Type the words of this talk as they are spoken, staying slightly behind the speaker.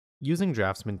Using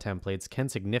Draftsman templates can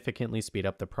significantly speed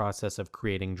up the process of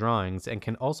creating drawings and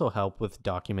can also help with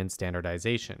document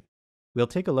standardization. We'll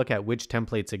take a look at which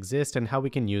templates exist and how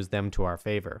we can use them to our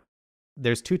favor.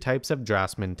 There's two types of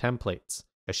Draftsman templates,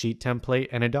 a sheet template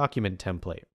and a document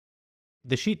template.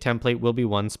 The sheet template will be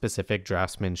one specific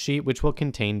Draftsman sheet which will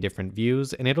contain different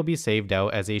views, and it'll be saved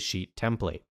out as a sheet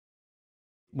template.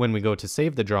 When we go to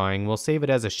save the drawing, we'll save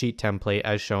it as a sheet template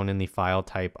as shown in the file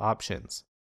type options.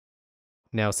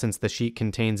 Now, since the sheet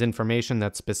contains information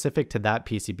that's specific to that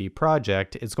PCB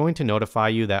project, it's going to notify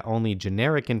you that only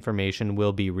generic information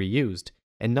will be reused,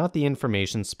 and not the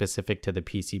information specific to the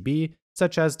PCB,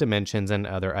 such as dimensions and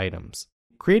other items.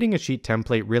 Creating a sheet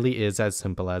template really is as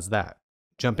simple as that.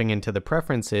 Jumping into the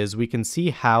preferences, we can see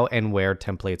how and where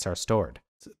templates are stored.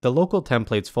 The local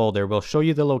templates folder will show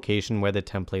you the location where the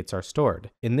templates are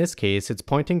stored. In this case, it's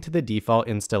pointing to the default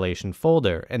installation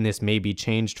folder, and this may be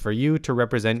changed for you to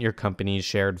represent your company's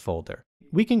shared folder.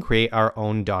 We can create our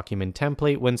own document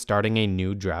template when starting a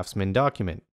new Draftsman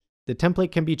document. The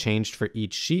template can be changed for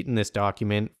each sheet in this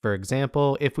document, for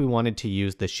example, if we wanted to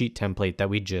use the sheet template that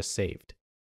we just saved.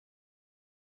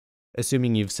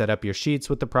 Assuming you've set up your sheets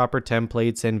with the proper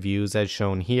templates and views as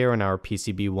shown here in our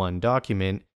PCB1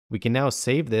 document, we can now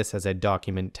save this as a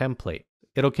document template.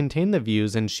 It'll contain the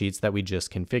views and sheets that we just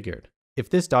configured. If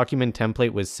this document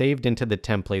template was saved into the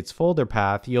templates folder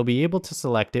path, you'll be able to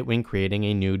select it when creating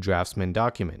a new Draftsman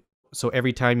document. So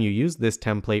every time you use this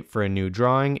template for a new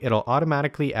drawing, it'll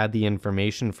automatically add the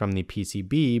information from the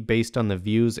PCB based on the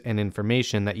views and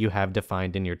information that you have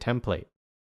defined in your template.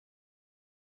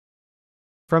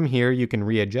 From here, you can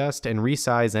readjust and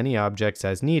resize any objects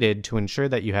as needed to ensure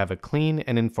that you have a clean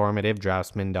and informative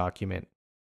Draftsman document.